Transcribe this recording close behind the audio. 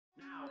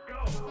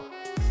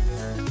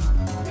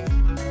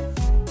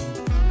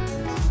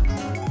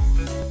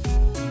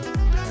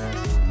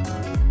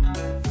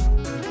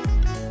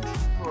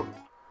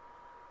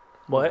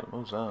What?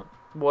 What was that?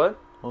 What?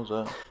 What was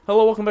that?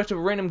 Hello, welcome back to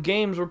Random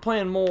Games. We're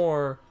playing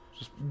more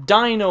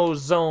Dino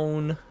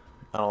Zone.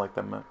 I don't like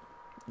that map.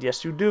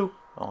 Yes, you do.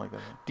 I don't like that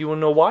map. Do you want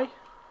to know why?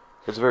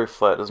 It's very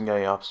flat. It doesn't got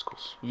any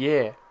obstacles.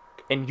 Yeah.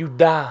 And you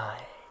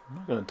die. I'm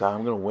not gonna die.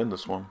 I'm gonna win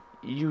this one.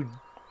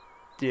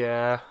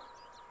 Yeah.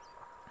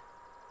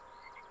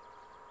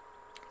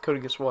 Cody,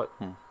 guess what?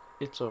 Hmm.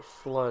 It's a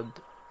flood.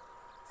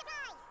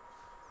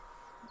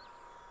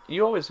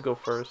 You always go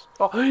first.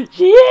 Oh,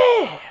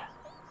 yeah!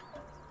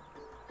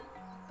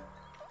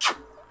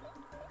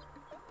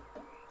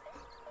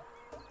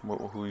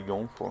 Who are you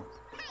going for?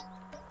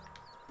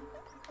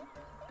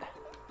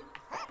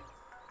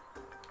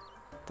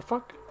 The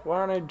fuck? Why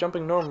aren't I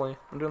jumping normally?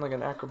 I'm doing like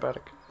an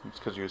acrobatic. It's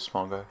because you're a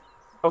small guy.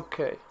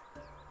 Okay.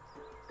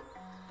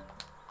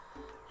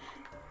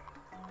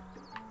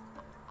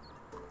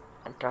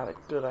 I got a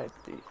good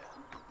idea.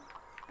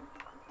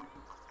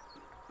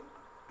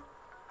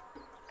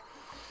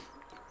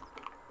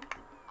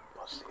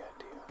 What's the idea?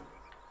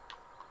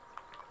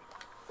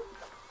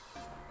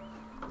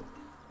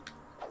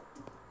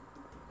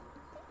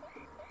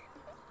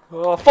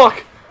 Oh,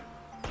 fuck!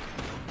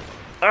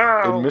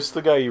 Ow! It missed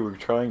the guy you were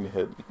trying to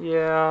hit.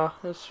 Yeah,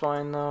 it's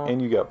fine though.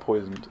 And you got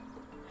poisoned.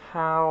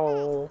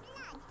 How?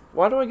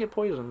 Why do I get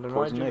poisoned? And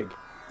Poison egg.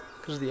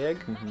 Because of the egg?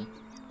 Mm-hmm.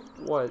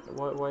 What?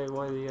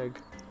 Why the egg?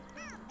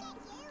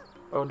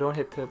 Oh, don't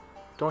hit Pip.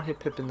 Don't hit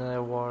Pip in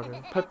the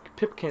water.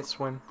 Pip can't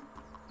swim.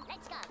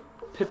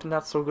 Pip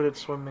not so good at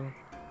swimming.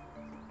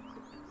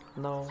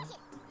 No.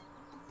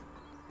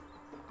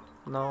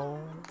 No.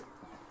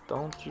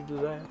 Don't you do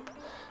that.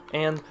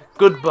 And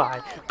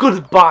goodbye.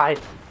 Goodbye!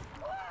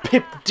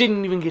 Pip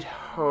didn't even get...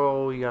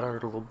 Oh, he got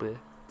hurt a little bit.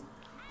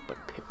 But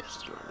Pip is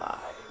still alive.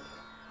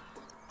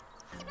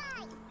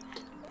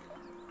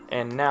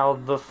 And now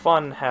the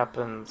fun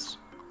happens.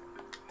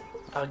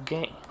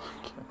 Again.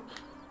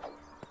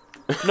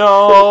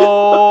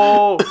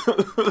 No!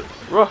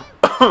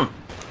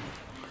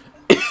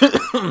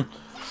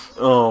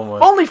 Oh my.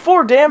 Only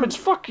 4 damage,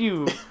 fuck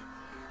you!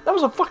 That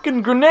was a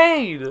fucking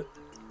grenade!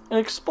 An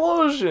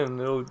explosion!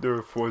 No, there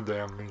were 4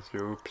 damage.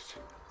 Oops.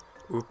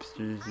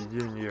 Oopsies, you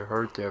didn't get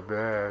hurt that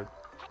bad.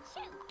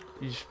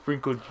 You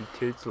sprinkled your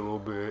tits a little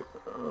bit.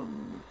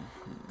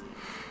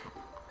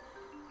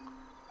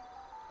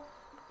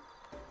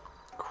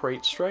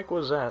 Crate strike?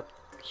 What is that?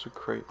 It's a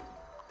crate.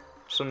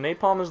 So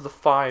napalm is the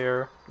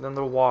fire, then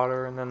the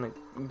water, and then the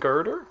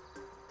girder?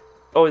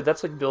 Oh,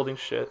 that's like building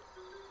shit.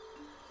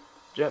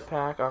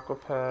 Jetpack,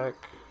 aquapack.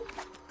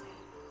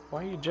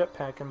 Why are you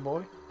jetpacking,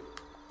 boy?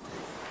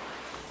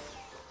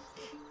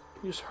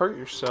 You just hurt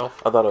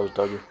yourself. I thought I was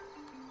Duggar.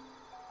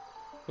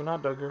 You're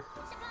not Duggar.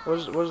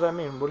 What does that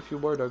mean? What if you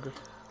were Duggar?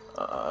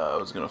 I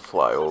was gonna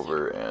fly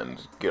over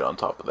and get on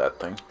top of that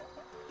thing.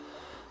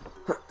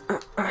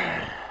 Well,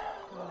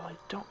 I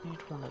don't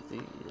need one of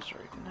these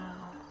right now.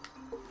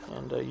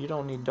 And you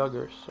don't need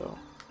Duggar, so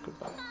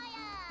goodbye.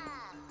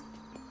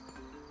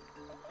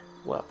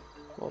 Well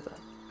then.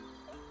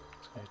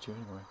 It's gonna hit you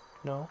anyway.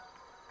 No.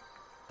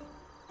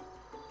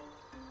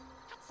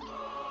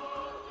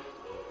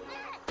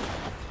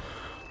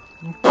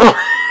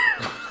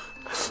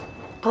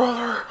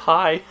 Brother!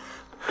 Hi.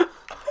 That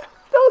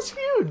was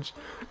huge.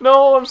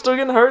 No, I'm still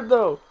getting hurt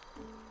though.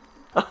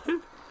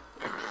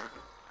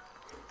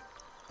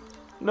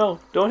 No,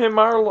 don't hit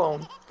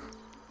Marlone.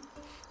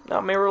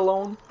 Not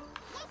Marlone.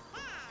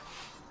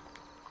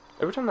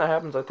 Every time that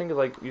happens, I think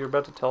like you're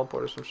about to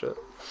teleport or some shit.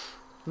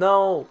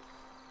 No,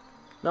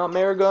 not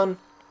Marigun.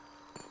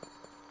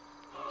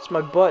 It's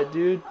my butt,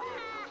 dude.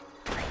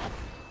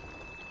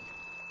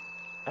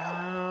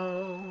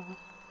 Ow.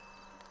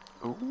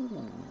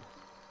 Ooh.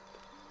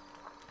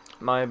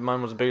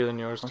 Mine was bigger than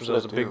yours because I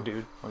was a big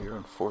dude. Oh, you're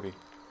in 40.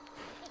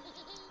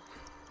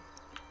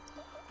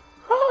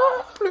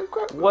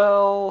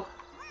 Well,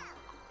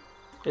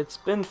 it's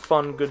been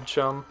fun, good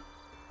chum.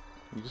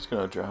 You just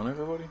gonna drown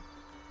everybody?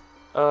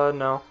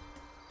 No.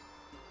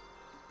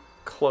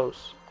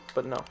 Close,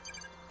 but no.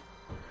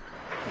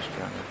 Just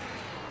drown it.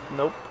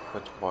 Nope.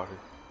 That's water.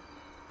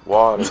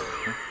 Water.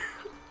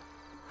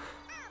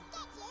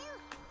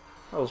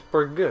 That was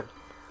pretty good.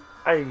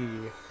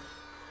 Aye.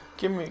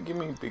 Give me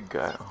a big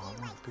guy. Oh, I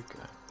want a big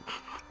guy.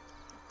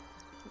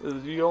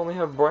 You only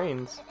have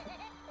brains.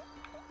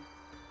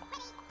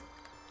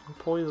 I'm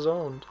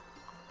poisoned.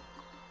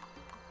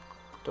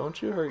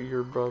 Don't you hurt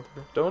your brother.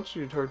 Don't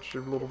you hurt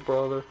your little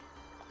brother.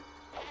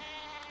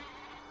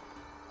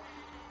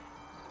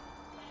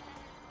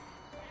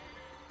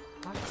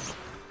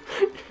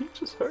 You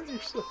just hurt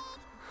yourself.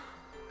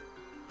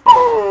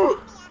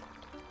 Oh,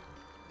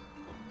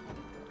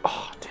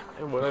 damn it.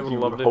 I would have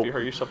loved it if you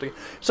hurt yourself.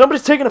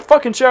 Somebody's taking a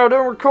fucking shower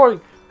during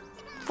recording.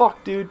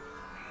 Fuck, dude.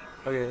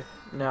 Okay,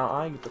 now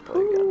I get to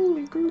play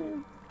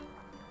again.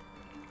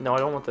 No, I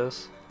don't want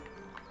this.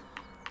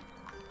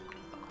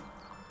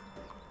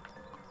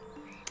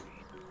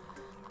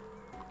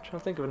 trying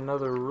to think of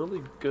another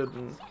really good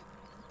one.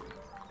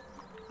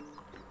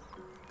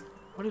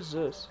 What is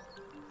this?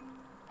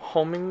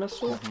 Homing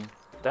missile? Mhm.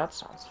 That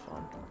sounds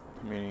fun.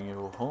 Meaning it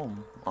will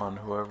home on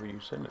whoever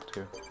you send it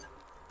to.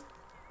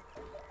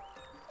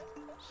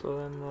 So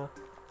then,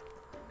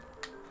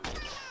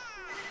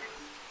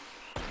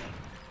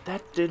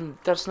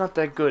 that's not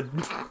that good.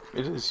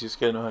 It is, you just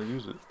gotta know how to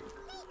use it.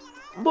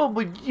 Well,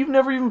 but you've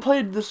never even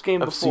played this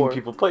game I've before. seen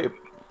people play it.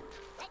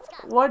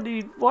 What? Do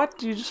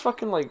you just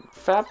fucking, like,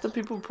 fap the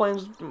people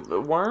playing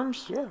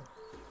worms? Yeah.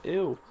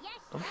 Ew.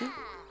 Okay.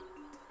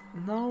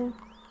 No,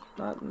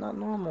 not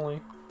normally.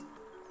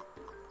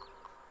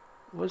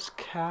 Was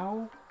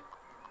cow?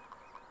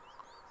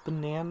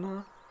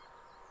 Banana?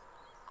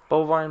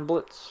 Bovine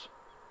Blitz.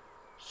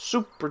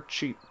 Super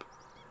cheap.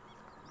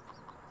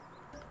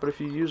 But if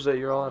you use that,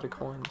 you're all out of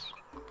coins.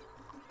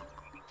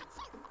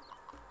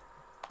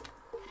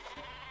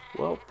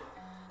 Welp.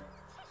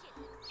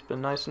 It's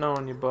been nice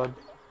knowing you, bud.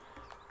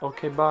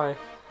 Okay, bye.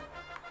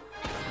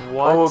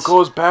 What? Oh, it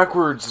goes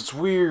backwards. It's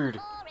weird.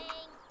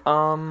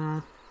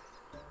 I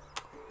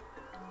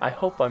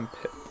hope I'm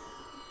Pip.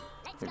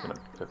 You're gonna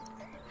pick.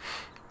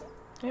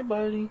 Hey,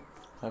 buddy.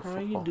 Have How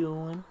football. you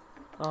doing?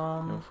 You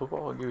want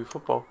football? I'll give you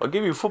football. I'll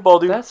give you football,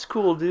 dude. That's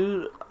cool,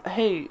 dude.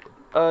 Hey, do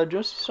you want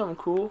to see something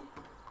cool?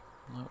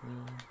 Not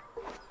really.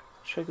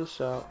 Check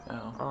this out.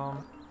 Ow.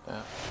 Ow.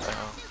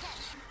 Ow.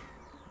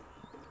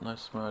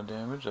 Nice amount of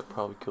damage. That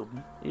probably killed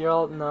me.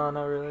 No,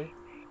 not really.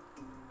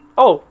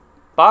 Oh,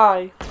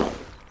 bye.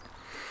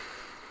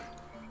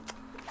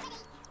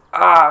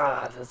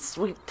 Ah, the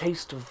sweet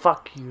taste of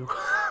fuck you.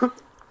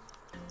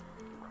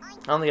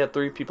 I only had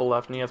 3 people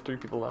left, and you have 3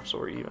 people left, so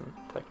we're even,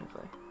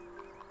 technically.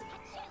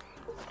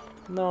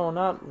 No,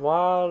 not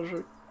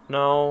water.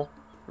 No.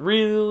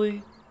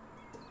 Really?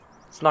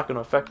 It's not going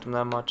to affect him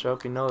that much, I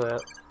hope you know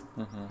that.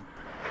 Mm-hmm.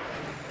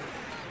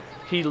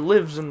 He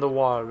lives in the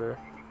water.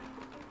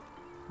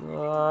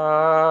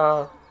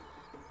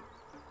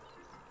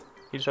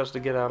 He just has to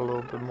get out a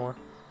little bit more.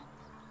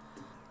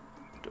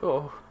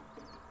 Oh.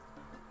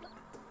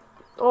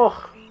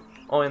 Oh.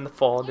 Oh, and the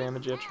fall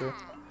damage, yeah, true.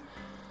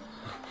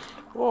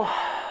 Oh.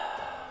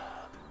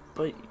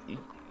 But,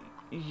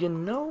 you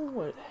know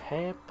what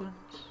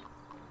happens?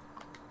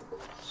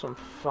 Some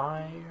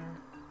fire.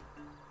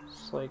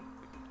 It's like...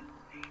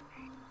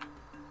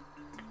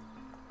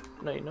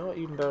 No, you know what?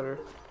 Even better.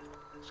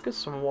 Let's get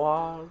some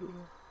water.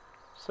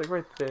 It's like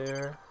right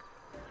there.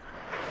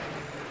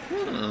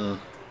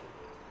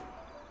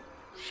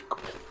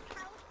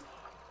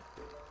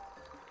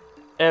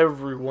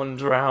 Everyone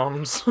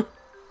drowns.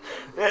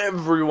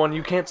 Everyone.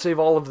 You can't save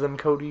all of them,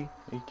 Cody.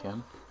 You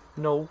can.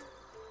 No.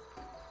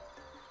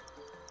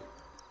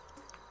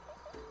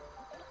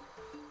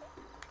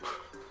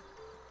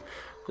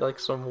 You like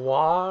some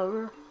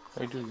water?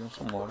 I do. You want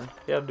some water?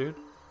 Yeah, dude.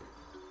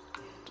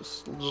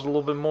 Just a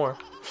little bit more.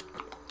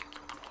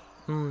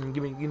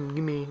 Give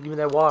me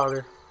that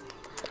water.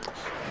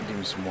 Give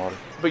me some water.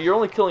 But you're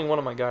only killing one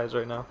of my guys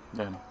right now.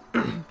 Then.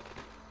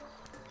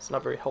 It's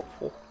not very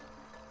helpful.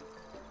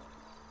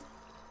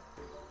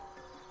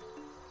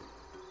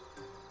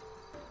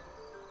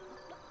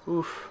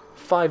 Oof.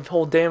 5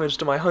 whole damage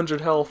to my 100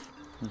 health.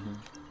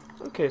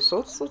 Mm-hmm. Okay, so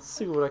let's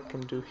see what I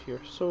can do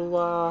here.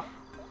 So,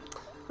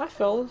 hi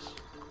fellas.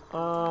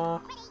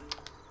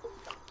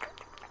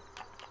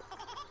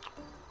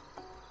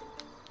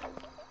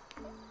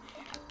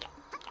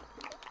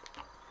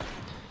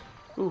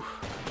 Oof.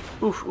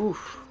 Oof,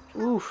 oof.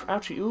 Oof.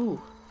 Ouchie,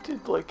 ooh.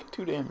 Did like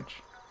 2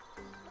 damage.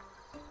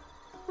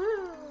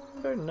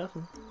 Better than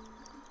nothing.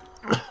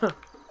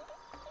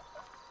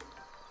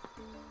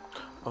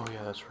 Oh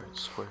yeah, that's right.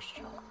 Squares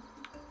jump.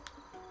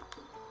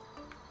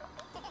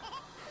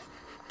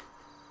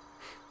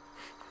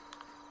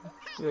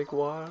 You like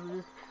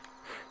water?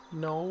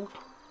 No.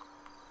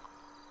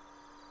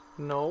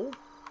 No.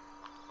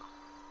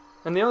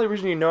 And the only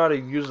reason you know how to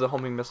use the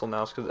homing missile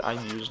now is because I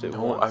used it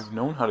No, once. I've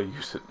known how to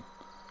use it.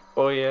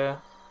 Oh yeah?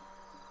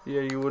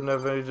 Yeah, you wouldn't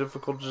have any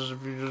difficulties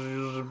if you just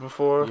used it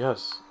before?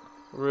 Yes.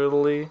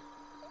 Really?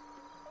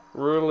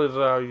 Really is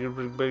how you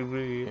big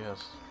baby.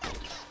 Yes.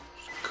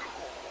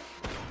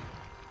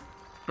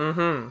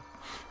 Mm-hmm.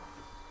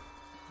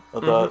 I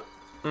thought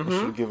I Mm-hmm.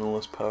 should have given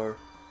less power.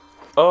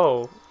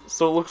 Oh,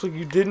 so it looks like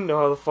you didn't know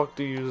how the fuck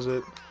to use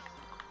it.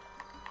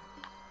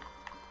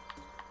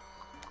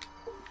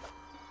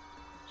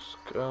 Just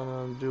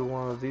gonna do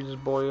one of these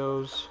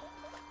boyos.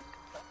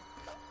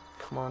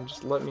 Come on,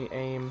 just let me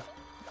aim.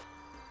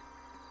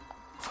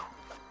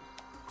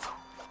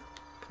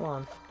 Come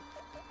on.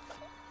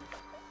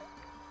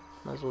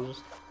 Might as well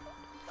just...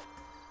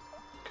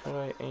 Can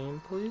I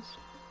aim, please?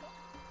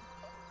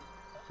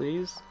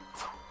 Please?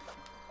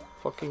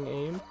 Fucking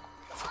aim?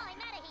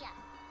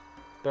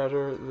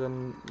 Better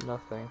than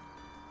nothing.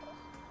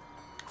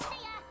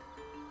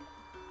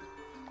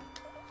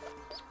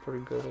 It's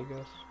pretty good, I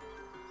guess.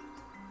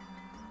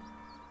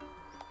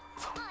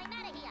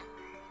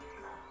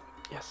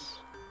 Yes.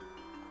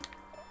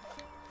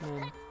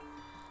 Man.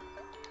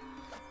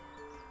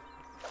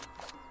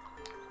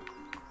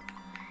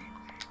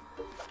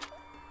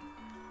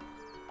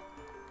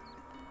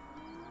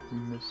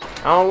 Missed.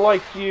 I don't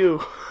like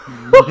you.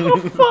 Oh,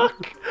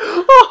 fuck.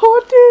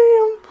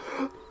 Oh,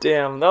 damn.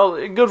 Damn, that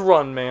was a good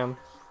run, man.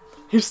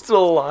 He's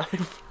still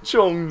alive.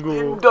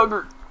 Chongo.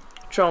 Duggar.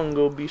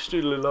 Chongo be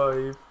still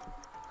alive.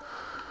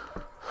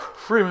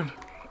 Freeman.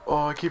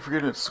 Oh, I keep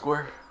forgetting it's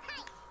square.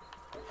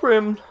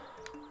 Frim.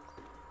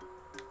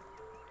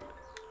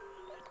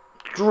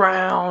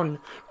 Drown.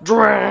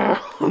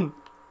 Drown.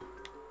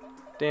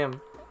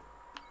 Damn.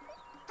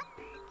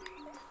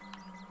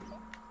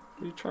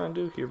 What are you trying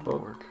to do here,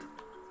 bud? Work.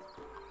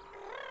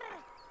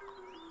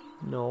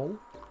 No.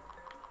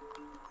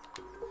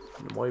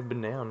 White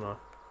banana.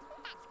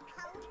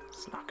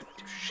 It's not gonna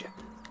do shit.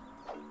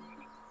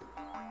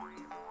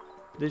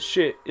 This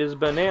shit is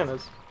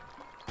bananas.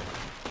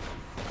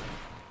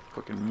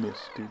 Fucking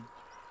missed, dude.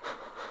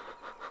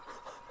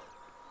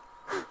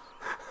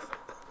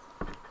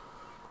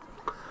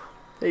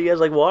 Hey, you guys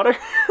like water?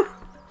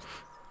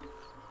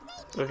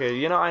 Okay,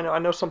 you know, I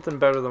know something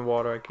better than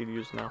water I could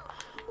use now.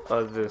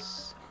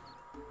 This.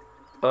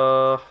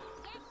 Yeah.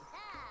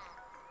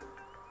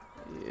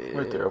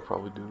 Right there, I'll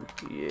probably do it.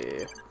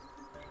 Yeah.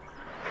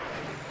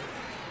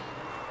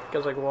 You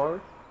guys like water?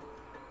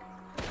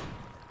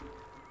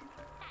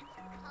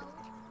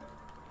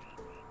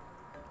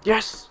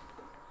 Yes!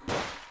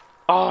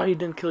 Oh, he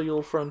didn't kill your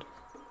little friend.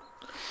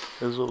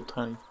 It was a little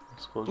tiny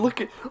explosion.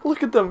 Look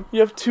at them. You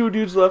have 2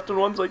 dudes left and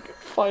one's like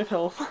 5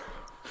 health.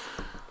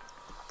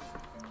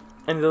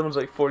 And the other one's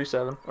like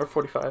 47 or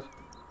 45.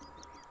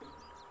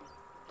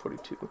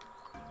 42.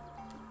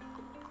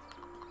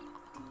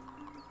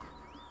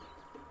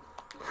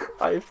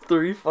 I have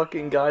 3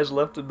 fucking guys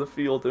left in the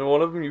field, and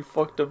one of them you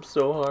fucked up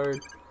so hard.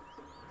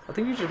 I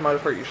think you just might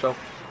have hurt yourself.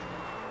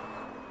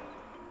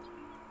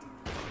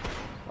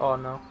 Oh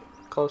no.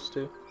 Close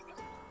to.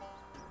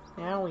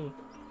 Owie.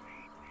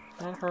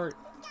 That hurt.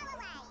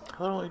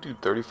 How do I do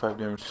 35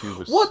 damage to you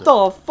with What 6?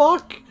 the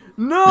fuck?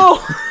 No!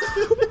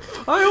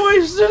 I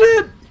wasted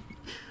it!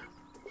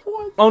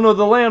 What? Oh no,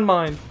 the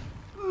landmine.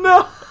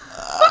 No!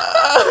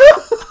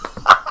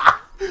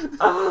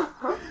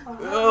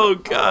 Oh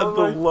god, Oh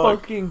the my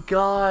luck. fucking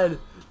god.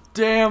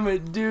 Damn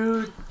it,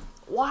 dude.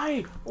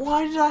 Why?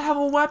 Why did I have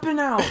a weapon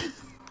out?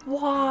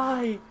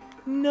 Why?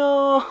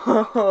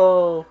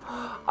 No!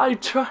 I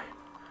tried.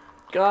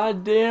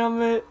 God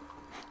damn it.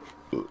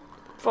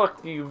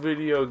 Fuck you,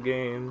 video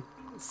game.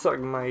 Suck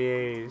my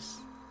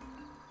ass.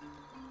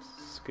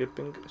 Skip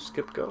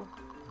go?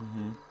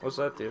 What's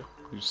that do?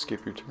 You just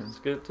skip your turn.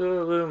 Skip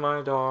to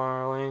my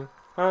darling.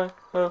 I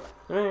love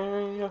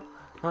Mario.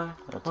 I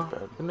That's love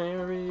bad.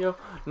 Mario.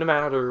 No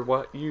matter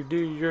what you do,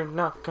 you're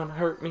not gonna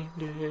hurt me.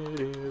 Do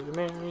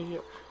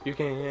Mario. You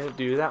can't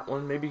do that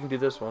one. Maybe you can do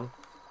this one.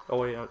 Oh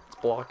wait, it's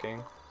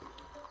blocking.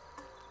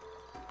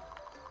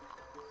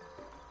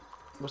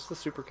 What's the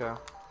super cow?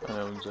 I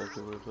know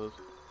exactly what it does.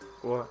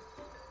 What?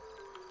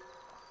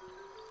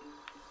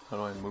 How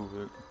do I move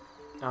it?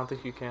 I don't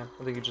think you can.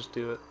 I think you just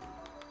do it.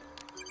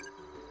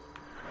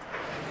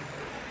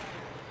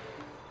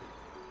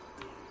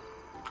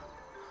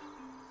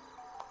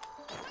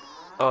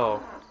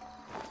 Oh.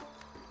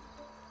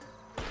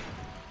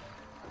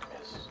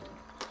 Missed.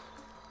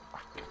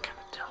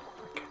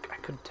 I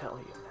could tell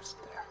you missed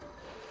there.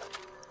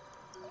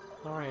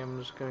 Alright, I'm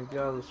just gonna get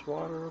out of this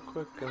water real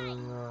quick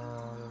and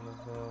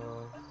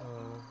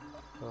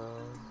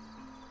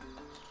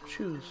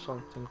choose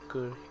something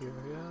good here,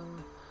 yeah.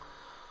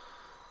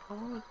 I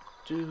wanna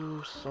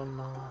do some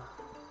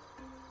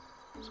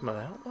of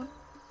that one?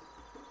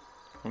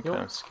 I'm You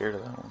kind of scared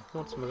of that one. You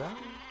want some of that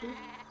one, dude?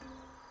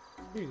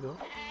 Here you go.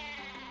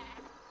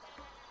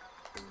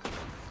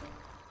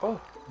 Oh,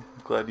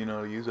 I'm glad you know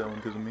how to use that one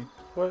because of me.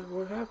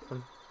 what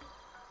happened?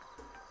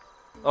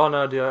 Oh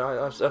no, dude,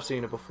 I've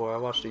seen it before. I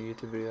watched a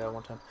YouTube video that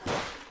one time.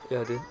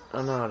 Yeah, dude,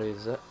 I know how to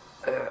use that.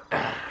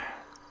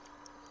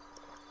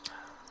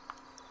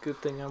 Good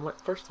thing I went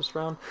first this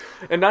round.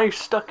 And now you're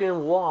stuck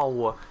in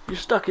Wawa. You're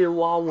stuck in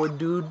Wawa,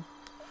 dude.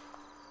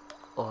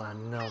 Oh, I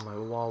know my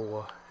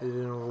Wawa. It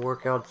didn't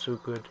work out so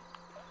good.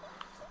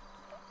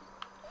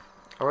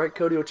 Alright,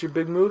 Cody, what's your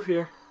big move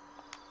here?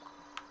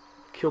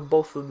 Kill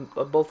both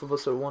of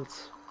us at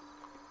once.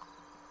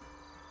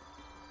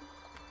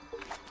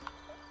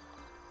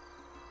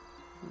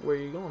 Where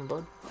you going,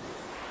 bud?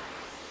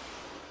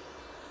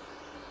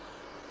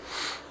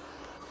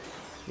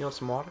 You want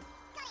some water?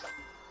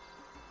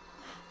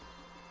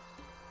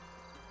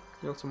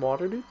 You want some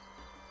water, dude?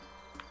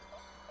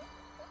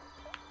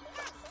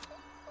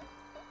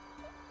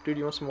 Dude,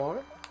 you want some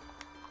water?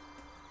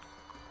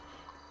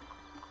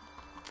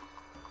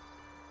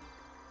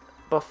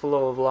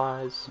 Buffalo of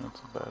Lies. That's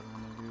a bad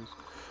one to use.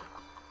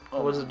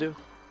 What does it do?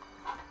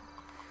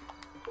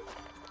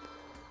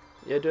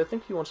 Yeah, dude, I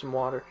think you want some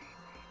water.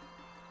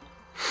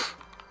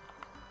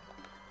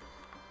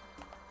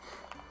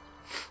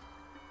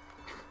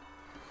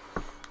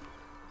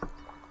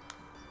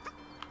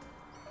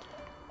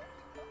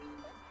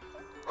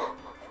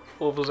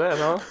 What was that,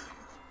 huh?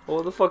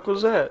 What the fuck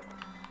was that?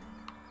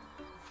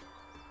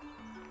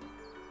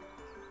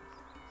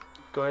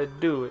 Go ahead and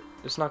do it.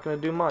 It's not gonna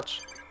do much.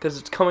 Because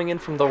it's coming in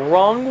from the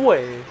wrong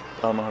way.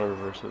 I don't know how to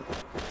reverse it.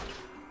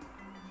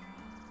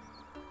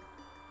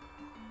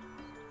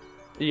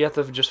 You have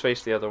to just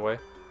face the other way.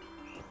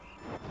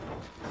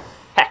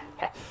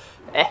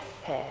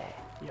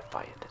 You're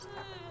fired.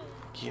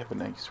 Yeah, but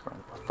now you're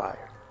surrounded by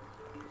fire.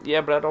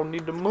 Yeah, but I don't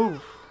need to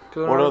move.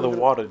 What other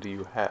water do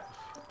you have?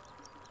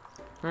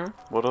 Hmm?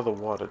 What other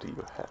water do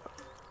you have?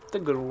 The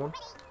good one.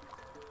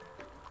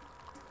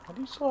 How do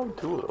you still have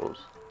 2 of those?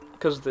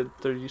 Because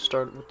you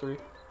start with 3.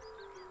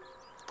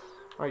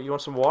 Alright, you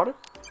want some water?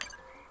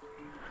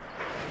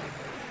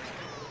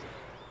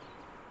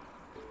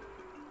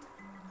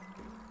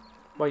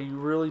 Wow, you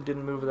really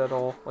didn't move it at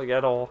all. Like,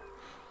 at all.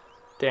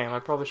 Damn, I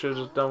probably should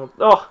have just done with...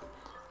 Oh!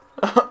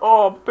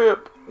 Oh,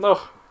 Pip! No!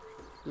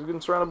 He's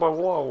getting surrounded by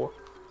water.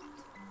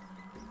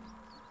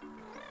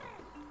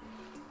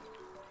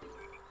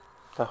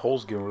 That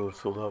hole's getting really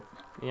filled up.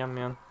 Yeah,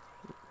 man.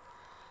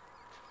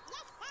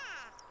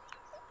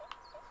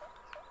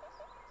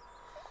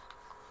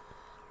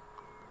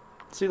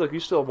 See, look, you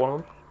still have one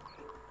of them.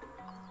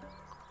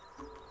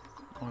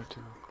 Oh, I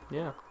do.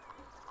 Yeah.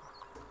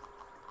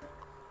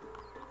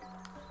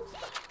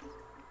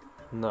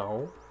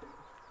 No.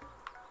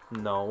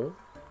 No.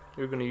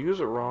 You're gonna use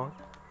it wrong.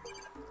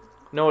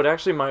 No, it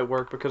actually might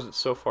work because it's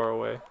so far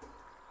away.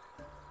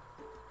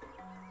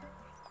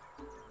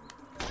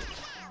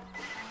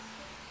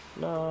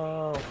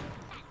 No.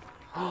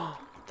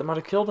 That might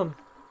have killed him.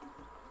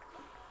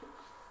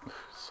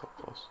 So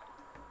close.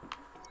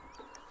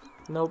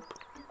 Nope.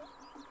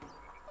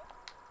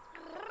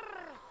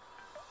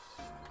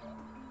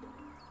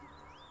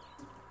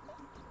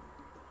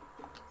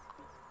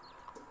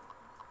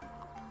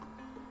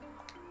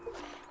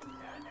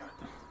 Yeah, I knew it.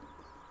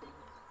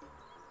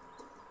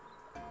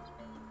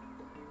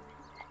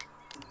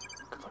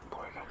 Good luck,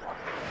 boy. I got water.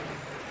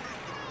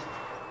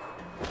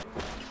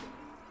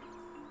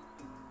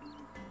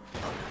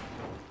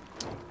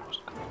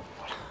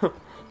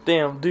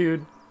 Damn,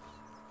 dude.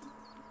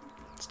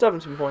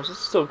 17 points. That's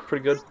still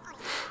pretty good.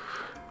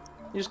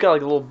 You just got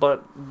like a little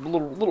butt, a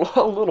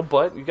little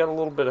butt. You got a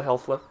little bit of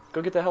health left.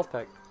 Go get that health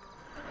pack.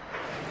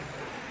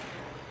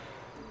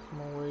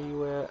 Come on, where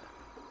you at?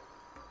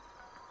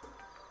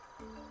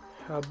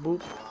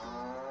 Boop.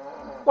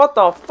 What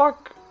the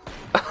fuck?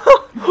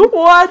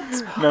 What?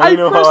 Now I you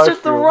know how pressed I it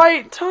the feel.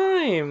 right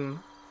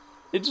time.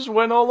 It just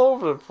went all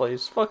over the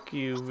place. Fuck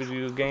you,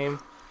 video game.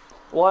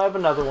 Well, I have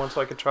another one so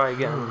I can try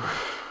again.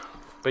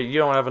 But you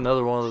don't have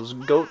another one of those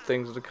goat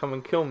things to come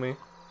and kill me.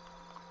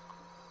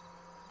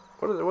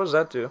 What does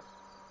that do?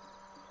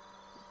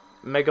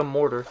 Mega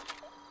mortar.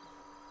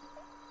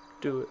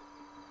 Do it.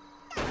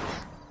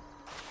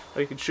 Oh,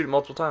 you can shoot it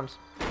multiple times.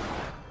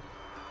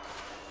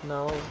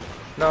 No.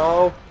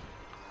 No.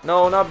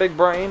 No, not big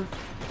brain.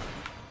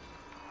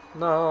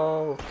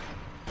 No.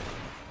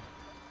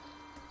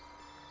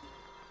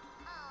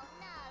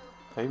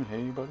 Did I even hit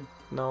anybody?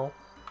 No.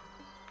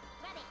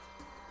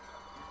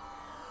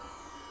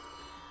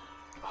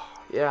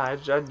 Yeah,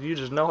 you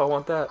just know I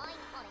want that.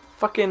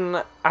 Fucking,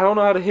 I don't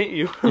know how to hit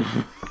you.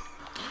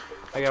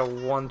 I got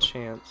one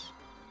chance.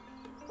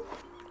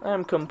 I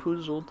am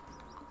compuzzled.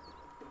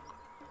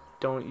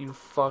 Don't you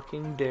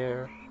fucking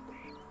dare.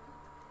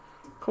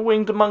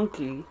 Winged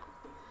monkey.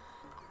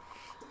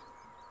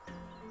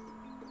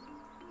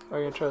 Are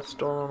you gonna try to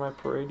storm on my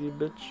parade, you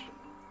bitch?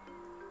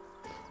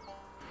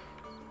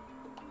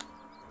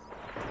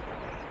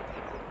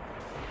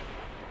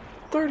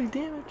 $30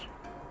 damage.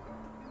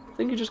 I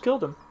think you just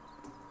killed him.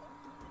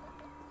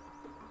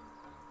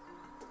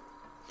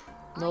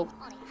 Nope.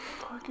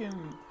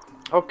 Fucking.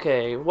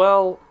 Okay,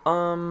 well,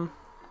 I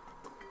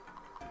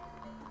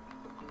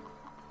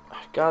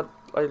got,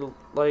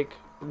 like,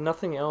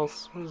 nothing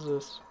else. What is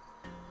this?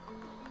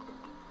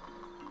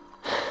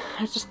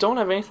 I just don't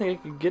have anything I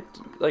could get,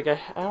 like, I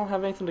don't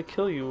have anything to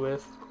kill you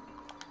with.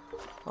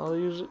 I'll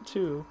use it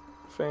too,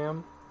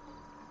 fam.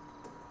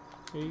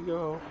 Here you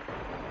go.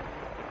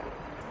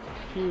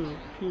 Pew,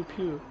 pew,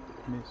 pew.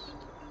 Missed.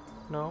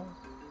 No,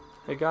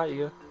 I got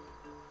you.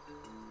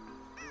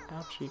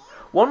 Ouchie.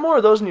 One more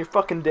of those and you're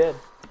fucking dead.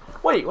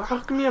 Wait, how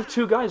come you have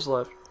 2 guys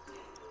left?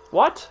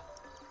 What?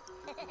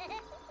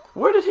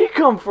 Where did he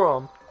come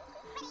from?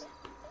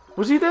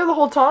 Was he there the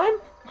whole time?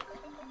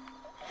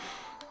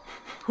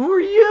 Who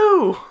are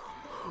you?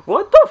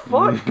 What the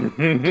fuck?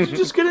 Did you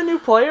just get a new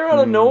player out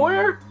of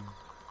nowhere?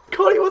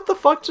 Cody, what the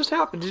fuck just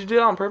happened? Did you do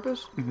that on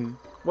purpose? Mm-hmm.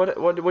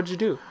 What'd you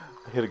do?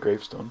 I hit a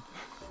gravestone.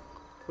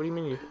 What do you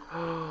mean you...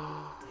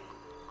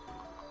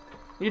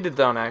 You did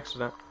that on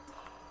accident.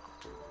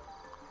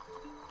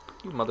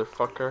 You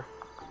motherfucker.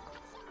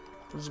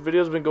 This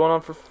video's been going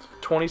on for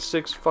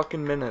 26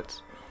 fucking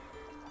minutes.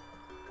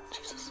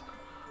 Jesus.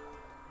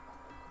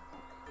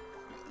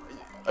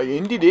 I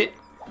ended it.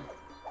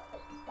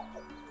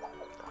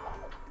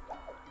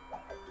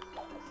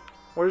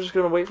 We're just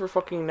gonna wait for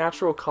fucking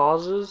natural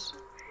causes?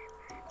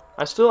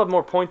 I still have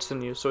more points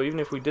than you, so even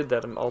if we did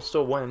that, I'll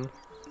still win.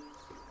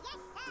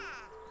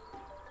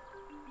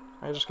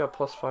 I just got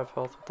 +5 health,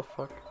 what the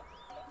fuck?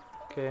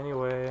 Okay,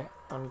 anyway,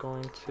 I'm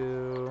going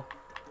to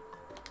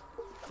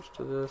Just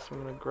to this,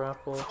 I'm gonna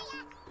grapple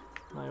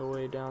my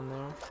way down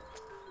there.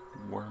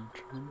 Worm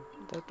charm?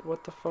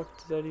 What the fuck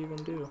does that even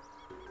do?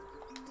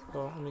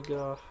 Oh, let me get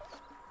off.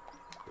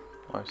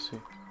 Oh, I see.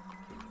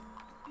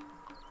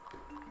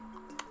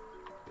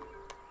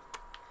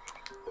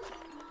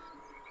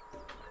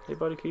 Hey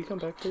buddy, can you come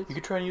back please? You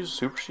could try and use a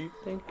super sheep.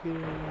 Thank you.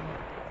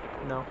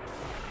 No.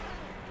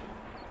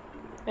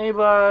 Hey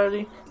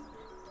buddy.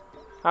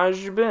 How's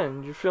you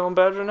been? You feeling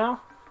better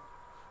now?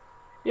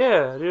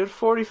 Yeah, dude,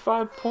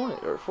 45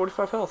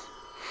 health.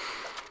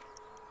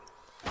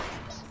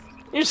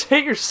 You just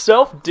hit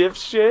yourself,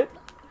 dipshit.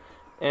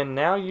 And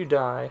now you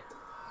die.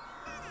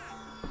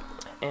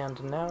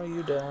 And now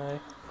you die.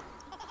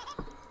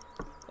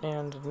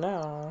 And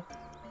now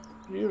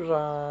you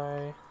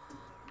die.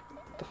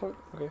 What the fuck?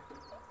 Okay.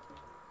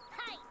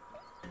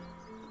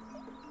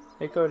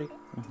 Hey Cody.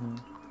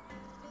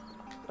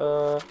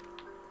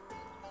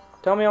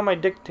 Tell me how my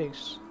dick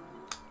tastes.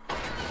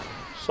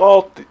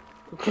 Salty.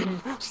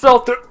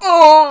 Salty.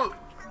 Oh.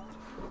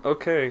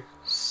 Okay,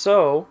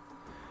 so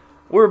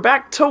we're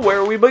back to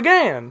where we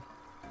began,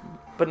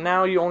 but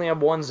now you only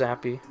have one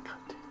Zappy.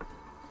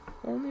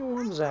 Only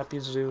one Zappy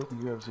Zoo.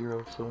 You have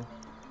 0, so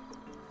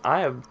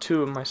I have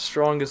 2 of my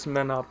strongest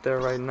men out there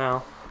right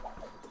now.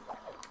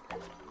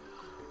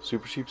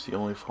 super sheep's the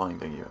only flying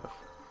thing you have.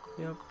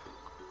 Yep.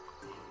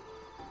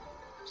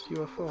 It's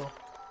UFO.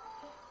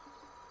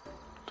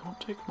 Don't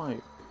take my.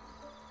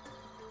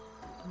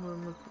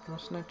 I'm gonna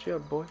snatch you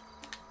up, boy.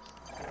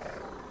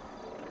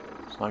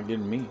 It's not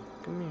getting me.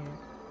 Come here.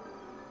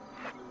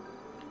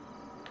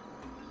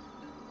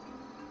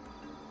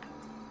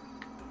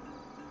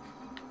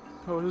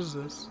 What is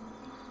this?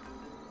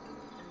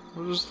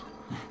 I'm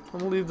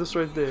gonna leave this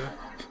right there.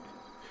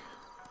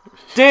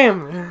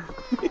 Damn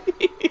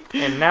it!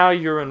 And now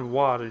you're in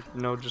water.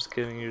 No, just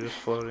kidding. You're just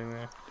floating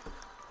there.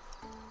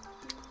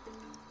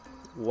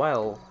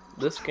 Well,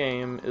 this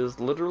game is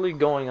literally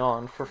going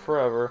on for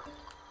forever,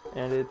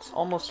 and it's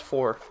almost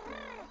 4.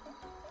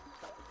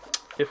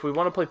 If we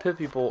want to play Pit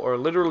People or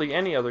literally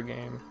any other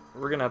game,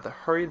 we're gonna have to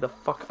hurry the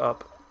fuck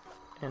up.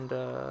 And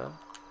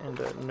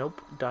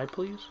nope, die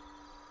please.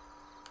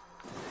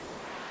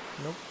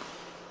 Nope,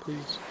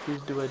 please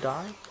do I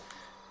die?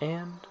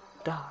 And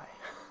die.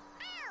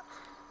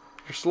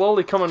 You're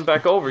slowly coming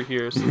back over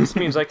here, so this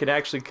means I can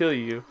actually kill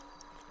you.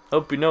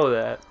 Hope you know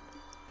that.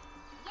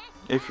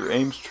 If your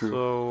aim's true.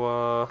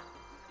 So,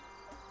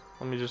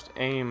 let me just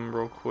aim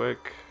real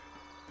quick.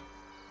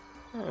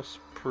 That's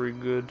pretty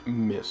good.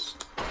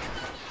 Missed.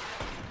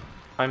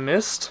 I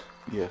missed?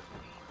 Yeah.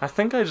 I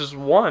think I just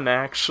won,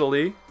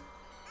 actually.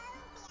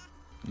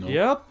 No.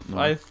 Yep, No.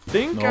 I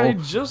think No. I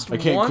just I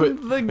can't won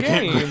quit. the I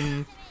can't quit.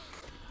 game.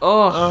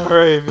 Oh.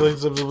 Alright, if you like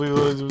something,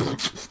 please.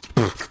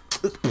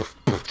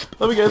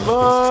 Love you guys,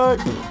 bye!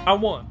 I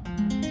won.